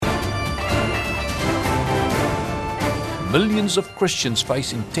millions of Christians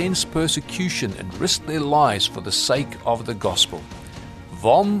face intense persecution and risk their lives for the sake of the gospel.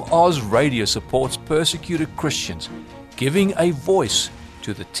 VOM Oz Radio supports persecuted Christians, giving a voice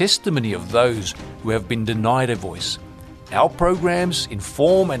to the testimony of those who have been denied a voice. Our programs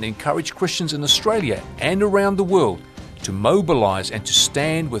inform and encourage Christians in Australia and around the world to mobilize and to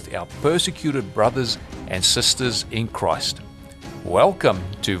stand with our persecuted brothers and sisters in Christ. Welcome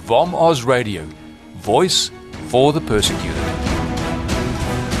to VOM Oz Radio, voice for the persecuted.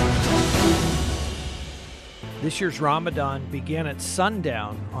 This year's Ramadan began at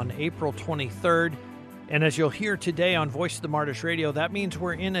sundown on April 23rd. And as you'll hear today on Voice of the Martyrs Radio, that means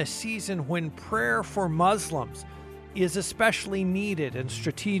we're in a season when prayer for Muslims is especially needed and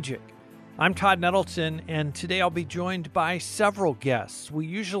strategic. I'm Todd Nettleton, and today I'll be joined by several guests. We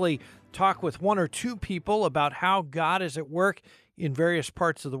usually talk with one or two people about how God is at work in various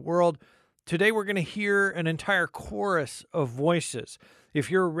parts of the world. Today we're going to hear an entire chorus of voices.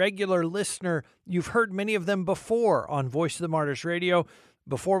 If you're a regular listener, you've heard many of them before on Voice of the Martyrs Radio.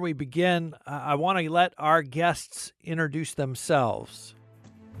 Before we begin, I want to let our guests introduce themselves.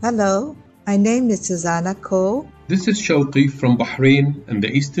 Hello, my name is Susanna Ko. This is Shawqi from Bahrain and the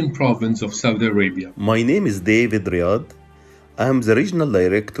Eastern Province of Saudi Arabia. My name is David Riyad. I am the Regional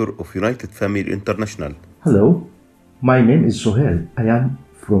Director of United Family International. Hello, my name is Sohail. I am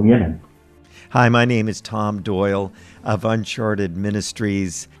from Yemen. Hi, my name is Tom Doyle of Uncharted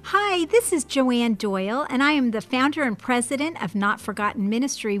Ministries. Hi, this is Joanne Doyle, and I am the founder and president of Not Forgotten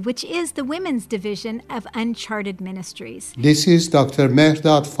Ministry, which is the women's division of Uncharted Ministries. This is Dr.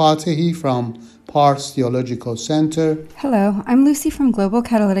 Mehrdad Fatihi from Pars Theological Center. Hello, I'm Lucy from Global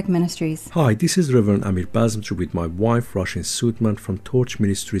Catalytic Ministries. Hi, this is Reverend Amir Bazmtur with my wife, Roshan Sutman from Torch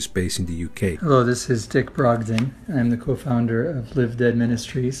Ministries based in the UK. Hello, this is Dick Brogdon. I'm the co-founder of Live Dead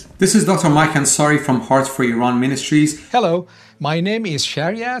Ministries. This is Dr. Mike Ansari from Heart for Iran Ministries. Hello, my name is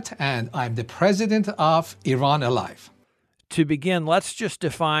Shariat, and I'm the president of Iran Alive. To begin, let's just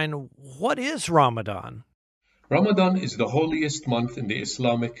define what is Ramadan. Ramadan is the holiest month in the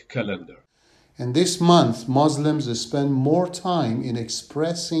Islamic calendar. And this month, Muslims spend more time in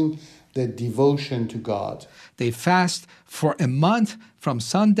expressing their devotion to God. They fast for a month from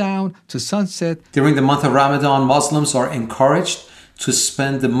sundown to sunset. During the month of Ramadan, Muslims are encouraged to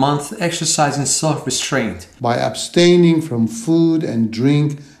spend the month exercising self-restraint by abstaining from food and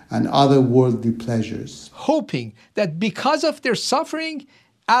drink and other worldly pleasures, hoping that because of their suffering,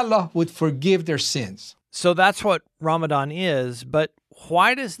 Allah would forgive their sins. So that's what Ramadan is, but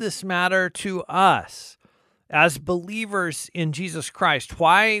why does this matter to us as believers in Jesus Christ?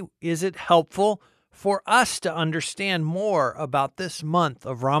 Why is it helpful for us to understand more about this month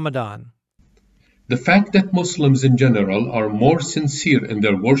of Ramadan? The fact that Muslims in general are more sincere in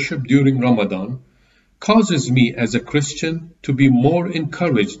their worship during Ramadan causes me as a Christian to be more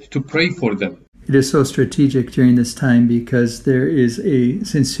encouraged to pray for them. It is so strategic during this time because there is a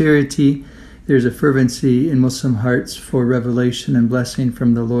sincerity, there's a fervency in Muslim hearts for revelation and blessing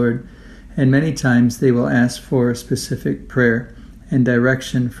from the Lord. And many times they will ask for a specific prayer and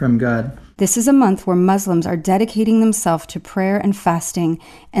direction from God. This is a month where Muslims are dedicating themselves to prayer and fasting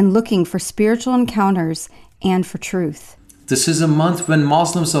and looking for spiritual encounters and for truth. This is a month when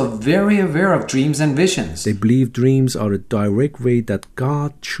Muslims are very aware of dreams and visions. They believe dreams are a direct way that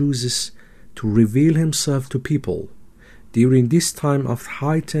God chooses to reveal himself to people. During this time of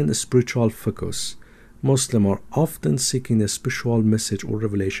heightened spiritual focus, Muslims are often seeking a spiritual message or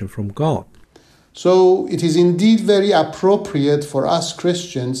revelation from God. So it is indeed very appropriate for us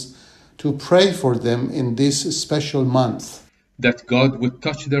Christians to pray for them in this special month. That God would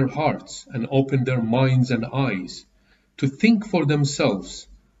touch their hearts and open their minds and eyes to think for themselves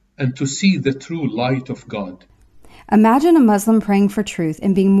and to see the true light of God. Imagine a Muslim praying for truth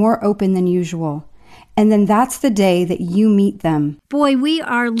and being more open than usual. And then that's the day that you meet them. Boy, we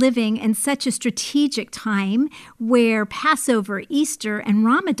are living in such a strategic time where Passover, Easter, and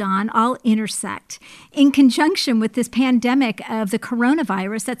Ramadan all intersect in conjunction with this pandemic of the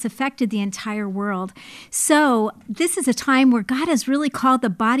coronavirus that's affected the entire world. So this is a time where God has really called the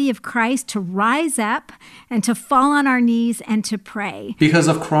body of Christ to rise up and to fall on our knees and to pray. Because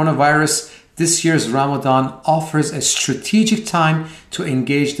of coronavirus, this year's Ramadan offers a strategic time to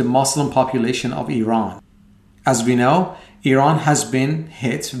engage the Muslim population of Iran. As we know, Iran has been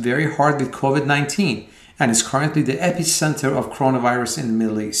hit very hard with COVID-19 and is currently the epicenter of coronavirus in the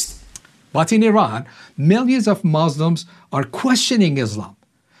Middle East. But in Iran, millions of Muslims are questioning Islam.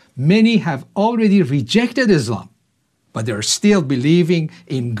 Many have already rejected Islam, but they are still believing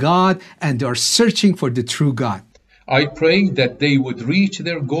in God and they are searching for the true God. I pray that they would reach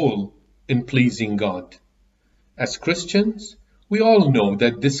their goal in pleasing God. As Christians, we all know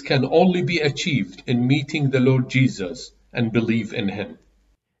that this can only be achieved in meeting the Lord Jesus and believe in Him.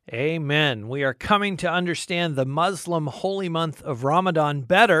 Amen. We are coming to understand the Muslim holy month of Ramadan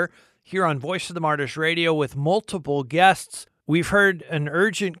better here on Voice of the Martyrs Radio with multiple guests. We've heard an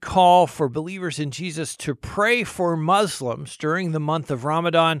urgent call for believers in Jesus to pray for Muslims during the month of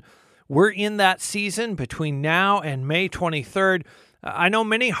Ramadan. We're in that season between now and May 23rd. I know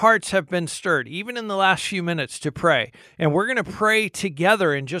many hearts have been stirred, even in the last few minutes, to pray. And we're going to pray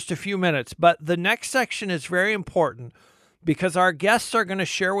together in just a few minutes. But the next section is very important because our guests are going to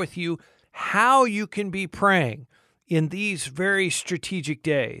share with you how you can be praying in these very strategic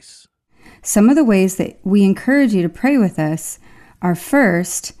days. Some of the ways that we encourage you to pray with us are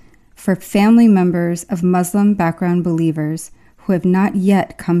first, for family members of Muslim background believers who have not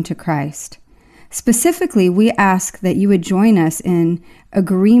yet come to Christ. Specifically, we ask that you would join us in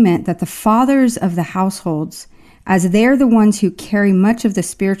agreement that the fathers of the households, as they're the ones who carry much of the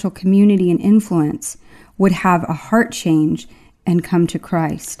spiritual community and influence, would have a heart change and come to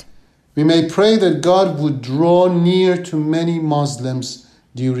Christ. We may pray that God would draw near to many Muslims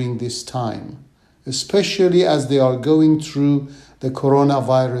during this time, especially as they are going through the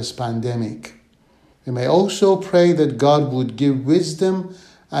coronavirus pandemic. We may also pray that God would give wisdom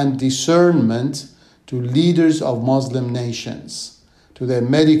and discernment to leaders of Muslim nations, to their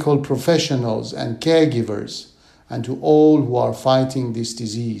medical professionals and caregivers, and to all who are fighting this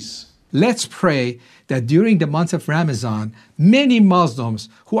disease. Let's pray that during the month of Ramadan, many Muslims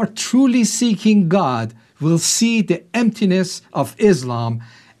who are truly seeking God will see the emptiness of Islam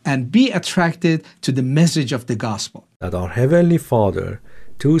and be attracted to the message of the gospel. That our Heavenly Father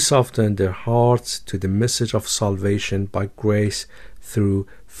do soften their hearts to the message of salvation by grace through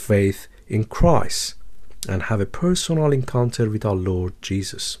faith in Christ, and have a personal encounter with our Lord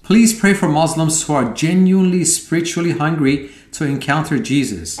Jesus. Please pray for Muslims who are genuinely spiritually hungry to encounter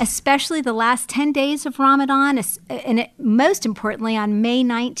Jesus. Especially the last 10 days of Ramadan, and most importantly on May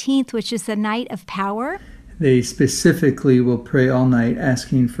 19th, which is the night of power. They specifically will pray all night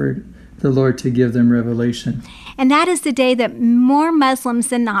asking for the Lord to give them revelation. And that is the day that more Muslims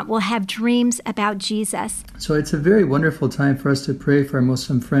than not will have dreams about Jesus. So it's a very wonderful time for us to pray for our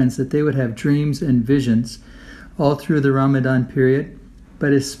Muslim friends that they would have dreams and visions all through the Ramadan period,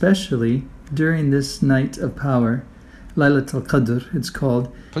 but especially during this night of power, Laylatul Qadr, it's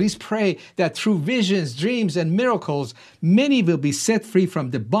called. Please pray that through visions, dreams, and miracles, many will be set free from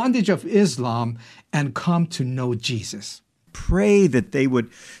the bondage of Islam and come to know Jesus. Pray that they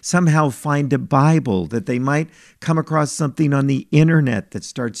would somehow find a Bible, that they might come across something on the internet that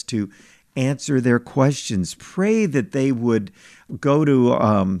starts to answer their questions. Pray that they would go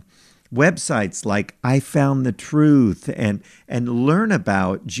to websites like I Found the Truth and learn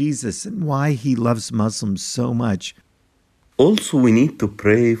about Jesus and why He loves Muslims so much. Also, we need to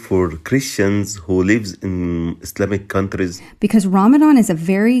pray for Christians who live in Islamic countries. Because Ramadan is a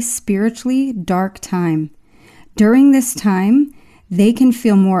very spiritually dark time. During this time, they can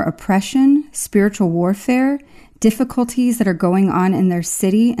feel more oppression, spiritual warfare, difficulties that are going on in their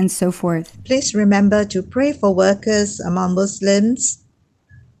city, and so forth. Please remember to pray for workers among Muslims,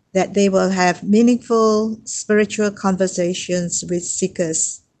 that they will have meaningful spiritual conversations with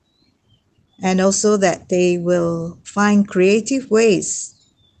seekers, and also that they will find creative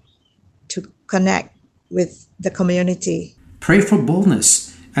ways to connect with the community. Pray for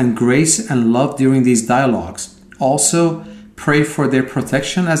boldness and grace and love during these dialogues. Also, pray for their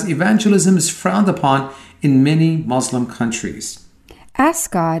protection as evangelism is frowned upon in many Muslim countries.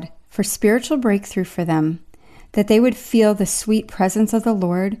 Ask God for spiritual breakthrough for them, that they would feel the sweet presence of the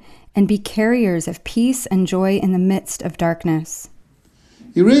Lord and be carriers of peace and joy in the midst of darkness.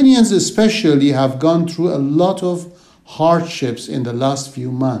 Iranians especially have gone through a lot of hardships in the last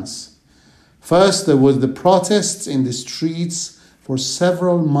few months. First, there was the protests in the streets for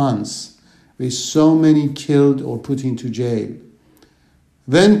several months, with so many killed or put into jail.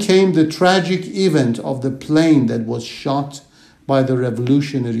 Then came the tragic event of the plane that was shot by the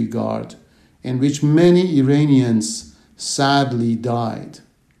Revolutionary Guard, in which many Iranians sadly died.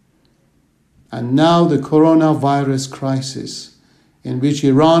 And now the coronavirus crisis, in which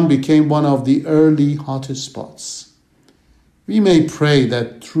Iran became one of the early hotspots. We may pray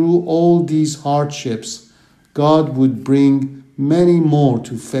that through all these hardships, God would bring many more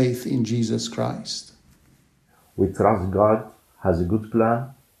to faith in Jesus Christ. We trust God has a good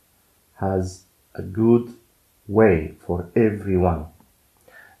plan, has a good way for everyone.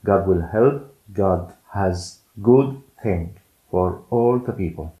 God will help. God has good thing for all the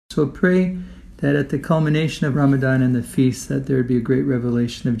people. So pray that at the culmination of Ramadan and the feast, that there would be a great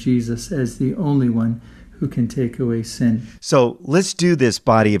revelation of Jesus as the only one who can take away sin. So let's do this,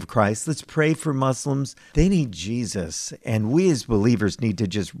 body of Christ. Let's pray for Muslims. They need Jesus, and we as believers need to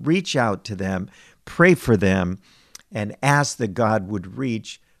just reach out to them, pray for them, and ask that God would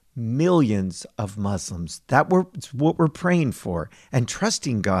reach millions of Muslims. That's what we're praying for and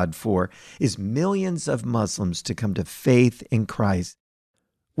trusting God for, is millions of Muslims to come to faith in Christ.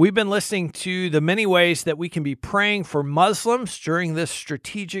 We've been listening to the many ways that we can be praying for Muslims during this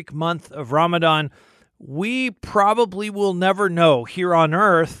strategic month of Ramadan. We probably will never know here on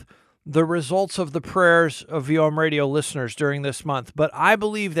earth the results of the prayers of VOM Radio listeners during this month. But I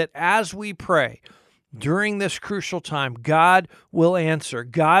believe that as we pray during this crucial time, God will answer.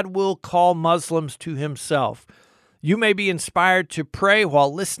 God will call Muslims to himself. You may be inspired to pray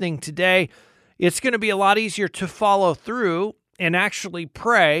while listening today. It's going to be a lot easier to follow through and actually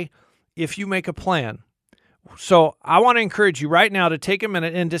pray if you make a plan. So I want to encourage you right now to take a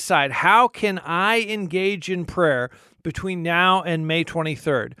minute and decide, how can I engage in prayer between now and May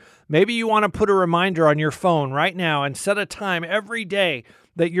 23rd? Maybe you want to put a reminder on your phone right now and set a time every day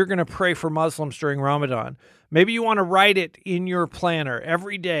that you're going to pray for Muslims during Ramadan. Maybe you want to write it in your planner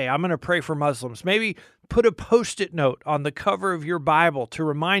every day. I'm going to pray for Muslims. Maybe put a Post-it note on the cover of your Bible to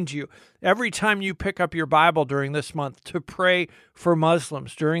remind you every time you pick up your Bible during this month to pray for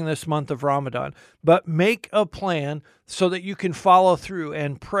Muslims during this month of Ramadan. But make a plan so that you can follow through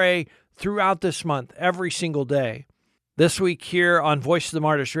and pray throughout this month every single day. This week here on Voice of the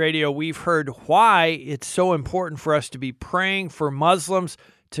Martyrs Radio, we've heard why it's so important for us to be praying for Muslims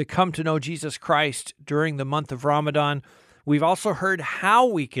to come to know Jesus Christ during the month of Ramadan. We've also heard how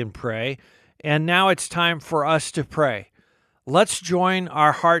we can pray, and now it's time for us to pray. Let's join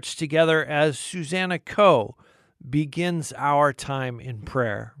our hearts together as Susanna Coe begins our time in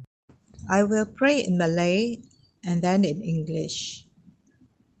prayer. I will pray in Malay and then in English.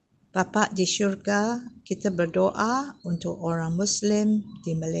 Bapa di syurga, kita berdoa untuk orang Muslim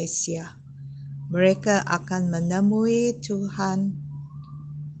di Malaysia. Mereka akan menemui Tuhan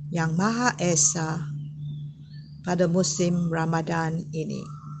yang Maha Esa pada musim Ramadan ini.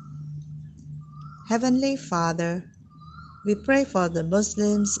 Heavenly Father, we pray for the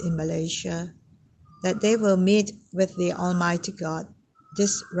Muslims in Malaysia that they will meet with the Almighty God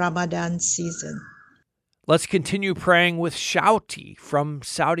this Ramadan season. Let's continue praying with Shouty from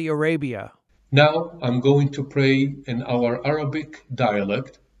Saudi Arabia. Now I'm going to pray in our Arabic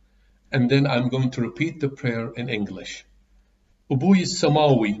dialect, and then I'm going to repeat the prayer in English. أبوي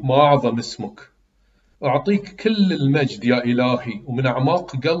السماوي ما أعظم اسمك. أعطيك كل المجد يا إلهي، ومن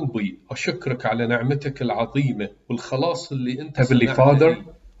أعماق قلبي أشكرك على نعمتك العظيمة والخلاص اللي أنت Heavenly Father,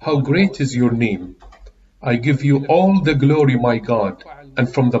 how great is your name. I give you all the glory, my God,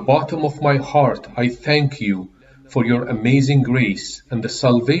 and from the bottom of my heart I thank you for your amazing grace and the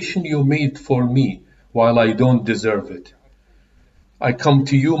salvation you made for me while I don't deserve it. I come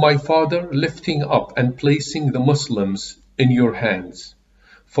to you, my Father, lifting up and placing the Muslims in your hands,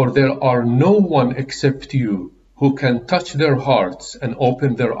 for there are no one except you who can touch their hearts and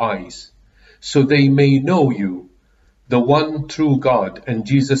open their eyes, so they may know you, the one true God, and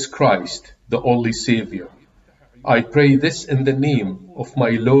Jesus Christ, the only Savior. I pray this in the name of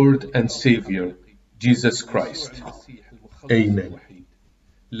my Lord and Savior, Jesus Christ. Amen.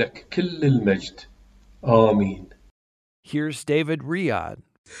 لك كل المجد. آمين. Here's David Riyad.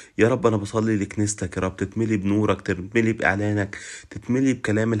 يا رب أنا بصلي لكنيستك يا رب تتملي بنورك، تتملي بإعلانك، تتملي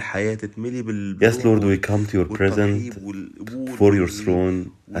بكلام الحياة، تتملي Yes, Lord, we come to your presence for your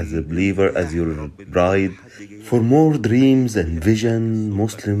throne as a believer, as your bride. For more dreams and vision,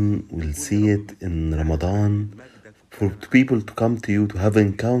 Muslim will see it in Ramadan. For people to come to you, to have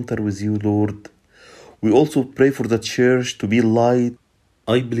encounter with you, Lord. We also pray for the church to be light.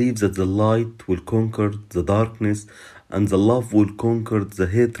 I believe that the light will conquer the darkness and the love will conquer the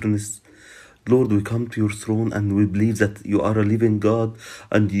hatredness. Lord, we come to your throne and we believe that you are a living God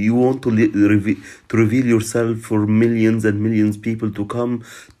and you want to reveal yourself for millions and millions of people to come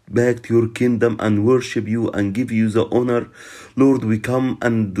back to your kingdom and worship you and give you the honor. Lord, we come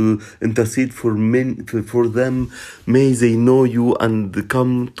and intercede for them. May they know you and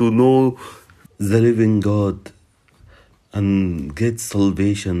come to know the living God and get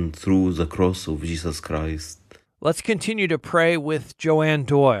salvation through the cross of Jesus Christ. Let's continue to pray with Joanne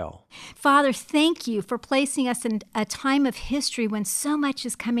Doyle. Father, thank you for placing us in a time of history when so much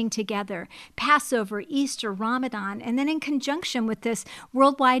is coming together. Passover, Easter, Ramadan, and then in conjunction with this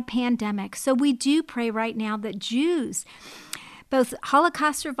worldwide pandemic. So we do pray right now that Jews, both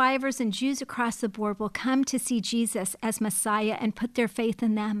Holocaust survivors and Jews across the board, will come to see Jesus as Messiah and put their faith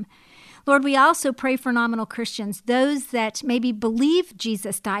in them. Lord, we also pray for nominal Christians, those that maybe believe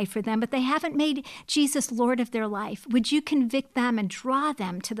Jesus died for them, but they haven't made Jesus Lord of their life. Would you convict them and draw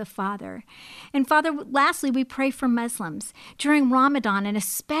them to the Father? And Father, lastly, we pray for Muslims during Ramadan, and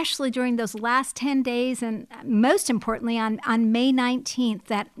especially during those last 10 days, and most importantly on May 19th,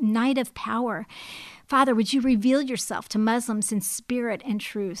 that night of power. Father, would you reveal yourself to Muslims in spirit and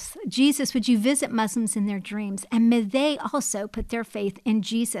truth? Jesus, would you visit Muslims in their dreams? And may they also put their faith in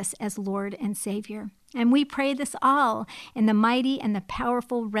Jesus as Lord and Savior. And we pray this all in the mighty and the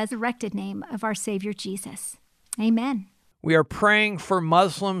powerful resurrected name of our Savior Jesus. Amen. We are praying for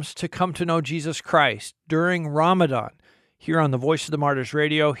Muslims to come to know Jesus Christ during Ramadan. Here on the Voice of the Martyrs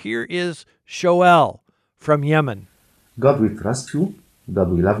Radio, here is Shoel from Yemen. God, we trust you. God,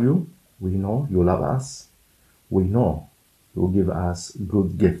 we love you. We know you love us. We know you give us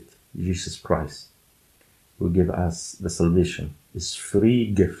good gift, Jesus Christ. You give us the salvation. It's free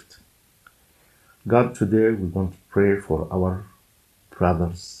gift. God, today we want to pray for our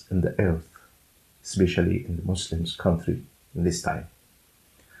brothers in the earth, especially in the Muslims country in this time.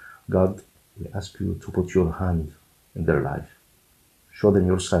 God, we ask you to put your hand in their life. Show them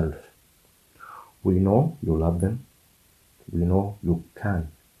yourself. We know you love them. We know you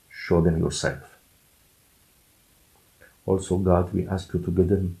can. Show them yourself. Also, God, we ask you to give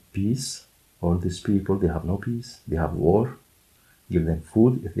them peace. All these people, they have no peace. They have war. Give them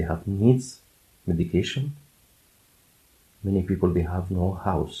food if they have needs, medication. Many people, they have no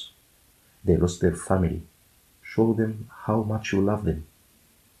house. They lost their family. Show them how much you love them.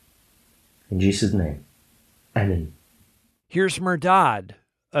 In Jesus' name, Amen. Here's Murdad,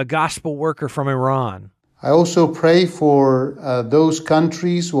 a gospel worker from Iran. I also pray for those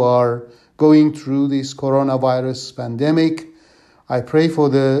countries who are going through this coronavirus pandemic. I pray for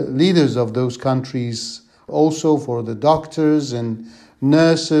the leaders of those countries, also for the doctors and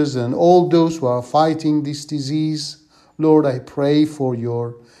nurses and all those who are fighting this disease. Lord, I pray for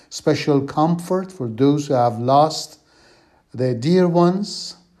your special comfort for those who have lost their dear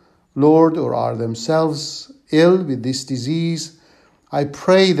ones, Lord, or are themselves ill with this disease. I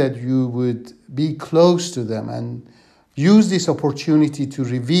pray that you would be close to them and use this opportunity to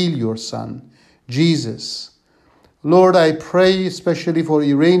reveal your Son, Jesus. Lord, I pray especially for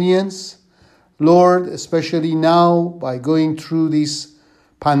Iranians. Lord, especially now by going through this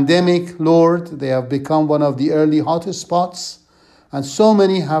pandemic, Lord, they have become one of the early hotspots and so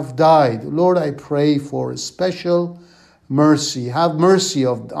many have died. Lord, I pray for special mercy. Have mercy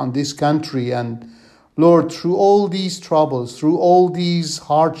on this country. And Lord, through all these troubles, through all these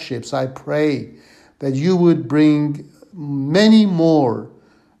hardships, I pray that you would bring many more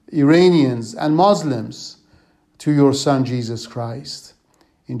Iranians and Muslims to your Son, Jesus Christ.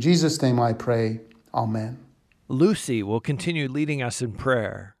 In Jesus' name I pray. Amen. Lucy will continue leading us in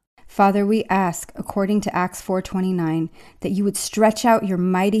prayer. Father, we ask, according to Acts 4:29, that you would stretch out your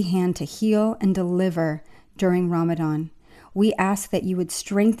mighty hand to heal and deliver during Ramadan. We ask that you would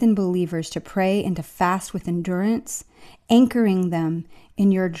strengthen believers to pray and to fast with endurance, anchoring them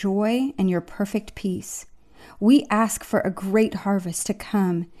in your joy and your perfect peace. We ask for a great harvest to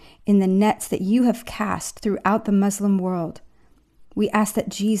come in the nets that you have cast throughout the Muslim world. We ask that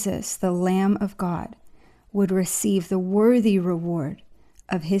Jesus, the Lamb of God, would receive the worthy reward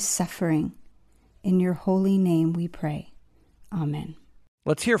of his suffering. In your holy name we pray. Amen.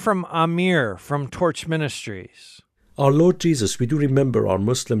 Let's hear from Amir from Torch Ministries. Our Lord Jesus, we do remember our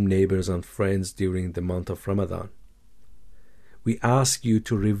Muslim neighbors and friends during the month of Ramadan. We ask you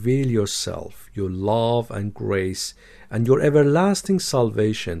to reveal yourself, your love and grace, and your everlasting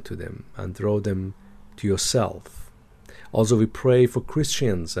salvation to them and draw them to yourself. Also, we pray for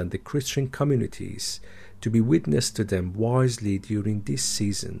Christians and the Christian communities to be witness to them wisely during these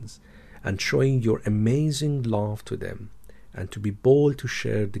seasons and showing your amazing love to them, and to be bold to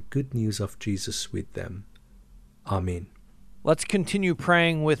share the good news of Jesus with them. Amen. Let's continue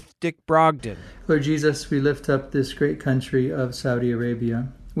praying with Dick Brogdon. Lord Jesus, we lift up this great country of Saudi Arabia.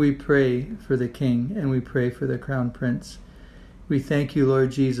 We pray for the king and we pray for the crown prince. We thank you,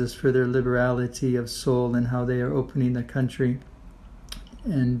 Lord Jesus, for their liberality of soul and how they are opening the country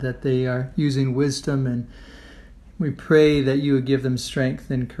and that they are using wisdom. And we pray that you would give them strength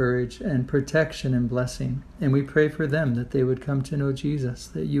and courage and protection and blessing. And we pray for them that they would come to know Jesus,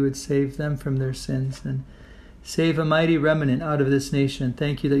 that you would save them from their sins and save a mighty remnant out of this nation.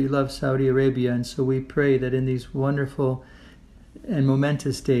 Thank you that you love Saudi Arabia. And so we pray that in these wonderful and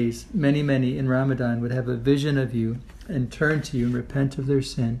momentous days, many in Ramadan would have a vision of you and turn to you and repent of their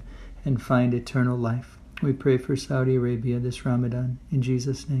sin and find eternal life. We pray for Saudi Arabia this Ramadan. In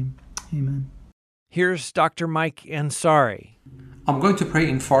Jesus' name, amen. Here's Dr. Mike Ansari. I'm going to pray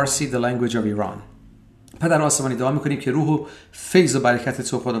in Farsi, the language of Iran. پدر آسمانی دعا میکنیم که روح و فیض و برکت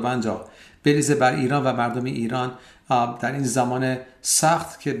تو خداوندا بریزه بر ایران و مردم ایران در این زمان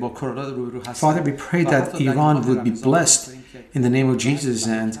سخت که با کرونا روبرو هستند. Father, we pray that Iran would be blessed in the name of Jesus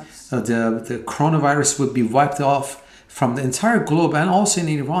and the coronavirus would be wiped off from the entire globe and also in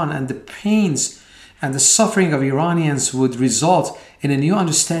Iran, and the pains and the suffering of Iranians would result in a new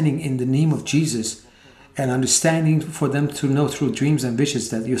understanding in the name of Jesus, and understanding for them to know through dreams and visions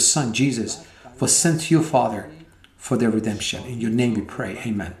that your son Jesus was sent to you, Father, for their redemption. In your name we pray.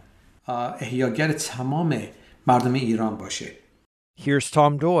 Amen. احیاگر تمام مردم ایران باشه. Here's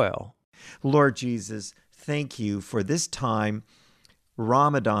Tom Doyle. Lord Jesus, thank you for this time,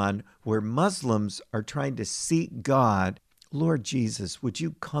 Ramadan, where Muslims are trying to seek God. Lord Jesus, would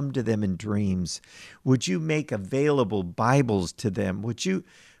you come to them in dreams? Would you make available Bibles to them? Would you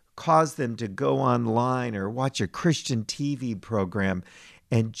cause them to go online or watch a Christian TV program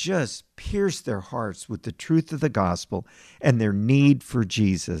and just pierce their hearts with the truth of the gospel and their need for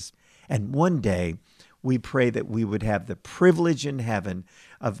Jesus? And one day, we pray that we would have the privilege in heaven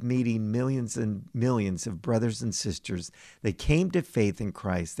of meeting millions and millions of brothers and sisters that came to faith in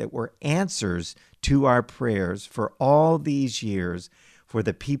Christ, that were answers to our prayers for all these years for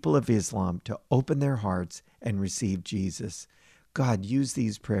the people of Islam to open their hearts and receive Jesus. God, use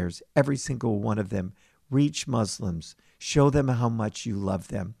these prayers, every single one of them. Reach Muslims. Show them how much you love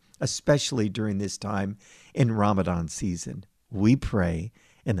them, especially during this time in Ramadan season. We pray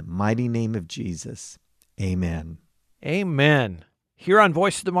in the mighty name of Jesus. Amen. Amen. Here on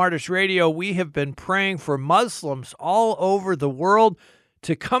Voice of the Martyrs Radio, we have been praying for Muslims all over the world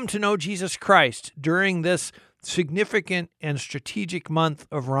to come to know Jesus Christ during this significant and strategic month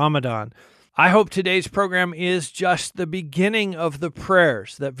of Ramadan. I hope today's program is just the beginning of the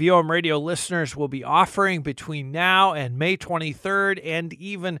prayers that VOM Radio listeners will be offering between now and May 23rd and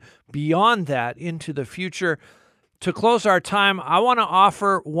even beyond that into the future. To close our time, I want to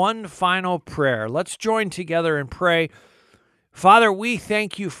offer one final prayer. Let's join together and pray. Father, we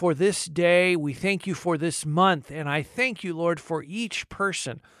thank you for this day. We thank you for this month. And I thank you, Lord, for each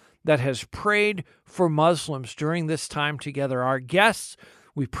person that has prayed for Muslims during this time together. Our guests,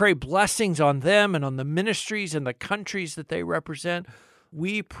 we pray blessings on them and on the ministries and the countries that they represent.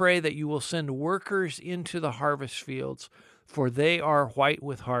 We pray that you will send workers into the harvest fields, for they are white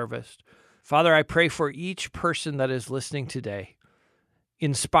with harvest. Father, I pray for each person that is listening today.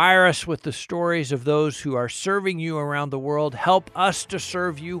 Inspire us with the stories of those who are serving you around the world. Help us to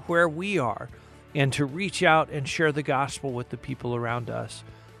serve you where we are and to reach out and share the gospel with the people around us.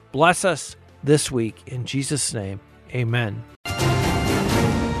 Bless us this week. In Jesus' name, amen.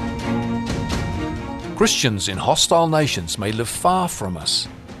 Christians in hostile nations may live far from us.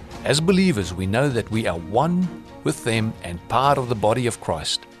 As believers, we know that we are one with them and part of the body of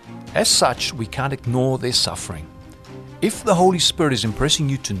Christ. As such, we can't ignore their suffering. If the Holy Spirit is impressing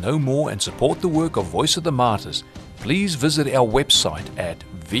you to know more and support the work of Voice of the Martyrs, please visit our website at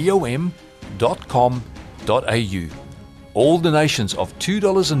vom.com.au. All donations of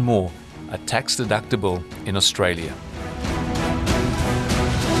 $2 and more are tax deductible in Australia.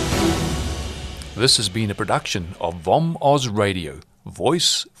 This has been a production of VOM Oz Radio,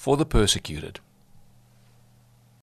 Voice for the Persecuted.